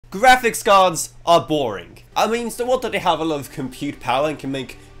graphics cards are boring. I mean, so what, that they have a lot of compute power and can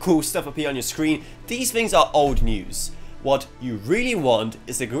make cool stuff appear on your screen? These things are old news. What you really want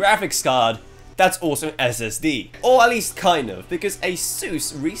is a graphics card that's also an SSD. Or at least kind of, because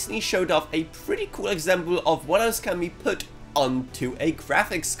ASUS recently showed off a pretty cool example of what else can be put onto a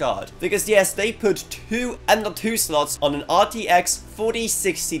graphics card. Because yes, they put two M.2 slots on an RTX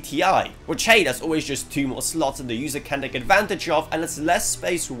 4060 Ti, which hey, that's always just two more slots that the user can take advantage of, and it's less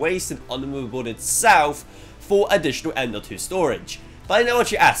space wasted on the motherboard itself for additional M.2 storage. But I know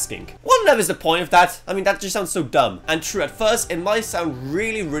what you're asking. What on earth is the point of that? I mean, that just sounds so dumb. And true, at first, it might sound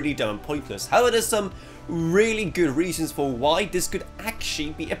really dumb and pointless. However, there's some really good reasons for why this could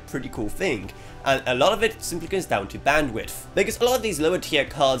actually be a pretty cool thing. And a lot of it simply comes down to bandwidth. Because a lot of these lower tier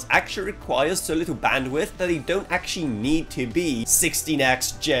cards actually require so little bandwidth that they don't actually need to be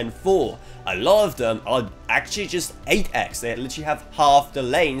 16x Gen 4. A lot of them are actually just 8x. They literally have half the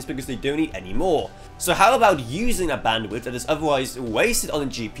lanes because they don't need any more. So how about using that bandwidth that is otherwise wasted on a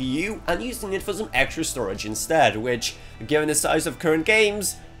GPU and using it for some extra storage instead, which, given the size of current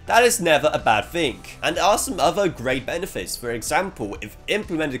games, that is never a bad thing. And there are some other great benefits. For example, if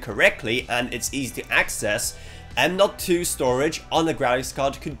implemented correctly and it's easy to access, M.2 storage on the graphics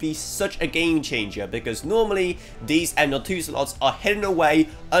card could be such a game changer, because normally these M.2 slots are hidden away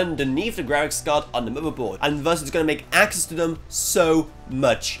underneath the graphics card on the motherboard, and thus it's going to make access to them so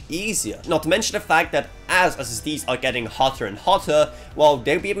much easier. Not to mention the fact that as SSDs are getting hotter and hotter, well,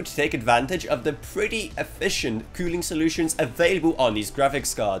 they'll be able to take advantage of the pretty efficient cooling solutions available on these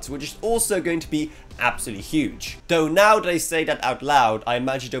graphics cards, which is also going to be absolutely huge. Though now that I say that out loud, I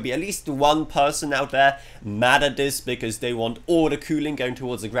imagine there'll be at least one person out there mad at this because they want all the cooling going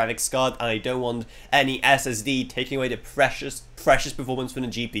towards the graphics card and they don't want any SSD taking away the precious performance from the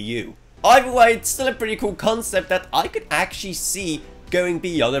GPU. Either way, it's still a pretty cool concept that I could actually see going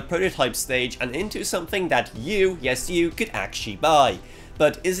beyond the prototype stage and into something that you, yes you, could actually buy.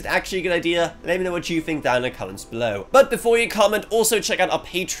 But is it actually a good idea? Let me know what you think down in the comments below. But before you comment, also check out our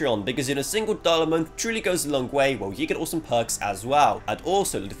Patreon, because in a single $1 a month truly goes a long way. Well, you get awesome perks as well. And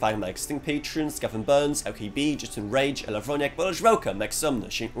also notify my existing patrons, Gavin Burns, LKB, Justin Rage, Elavoniak, Bolage Roka, Max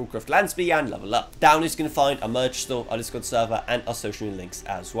Sumner, Shane Allcroft, Lansby, and Level Up. Down is going to find our merch store, our Discord server, and our social media links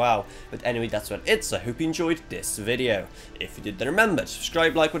as well. But anyway, that's what it is. I hope you enjoyed this video. If you did, then remember to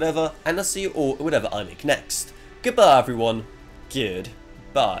subscribe, like, whatever, and I'll see you all in whatever I make next. Goodbye, everyone.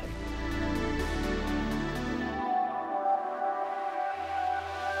 Goodbye.